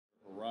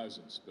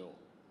Horizons bill.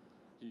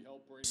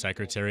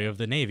 Secretary of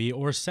the Navy,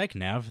 or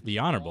SECNAV, the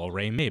Honorable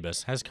Ray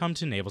Mabus, has come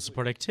to Naval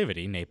Support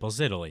Activity Naples,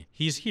 Italy.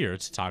 He's here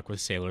to talk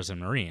with sailors and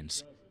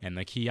Marines. And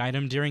the key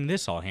item during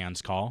this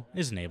all-hands call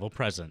is naval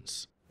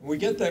presence. We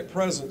get that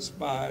presence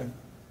by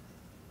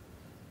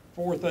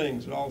four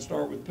things. It all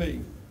start with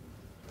P.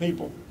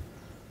 People,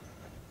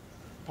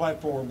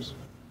 platforms,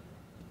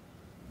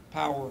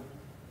 power,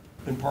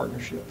 and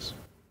partnerships.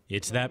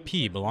 It's that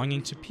P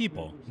belonging to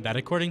people that,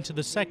 according to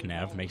the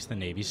SECNAV, makes the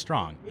Navy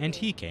strong, and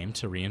he came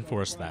to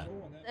reinforce that.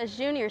 As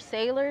junior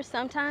sailors,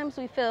 sometimes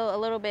we feel a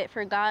little bit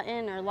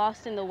forgotten or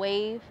lost in the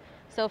wave.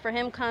 So for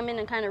him coming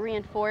and kind of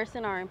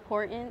reinforcing our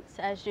importance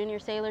as junior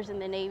sailors in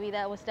the Navy,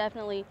 it was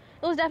definitely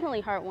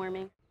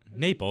heartwarming.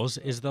 Naples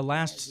is the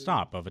last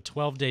stop of a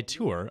 12-day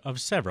tour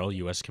of several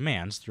U.S.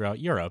 commands throughout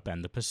Europe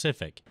and the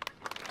Pacific.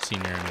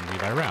 Senior Airman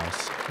Levi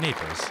Rouse,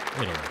 Naples,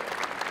 Italy.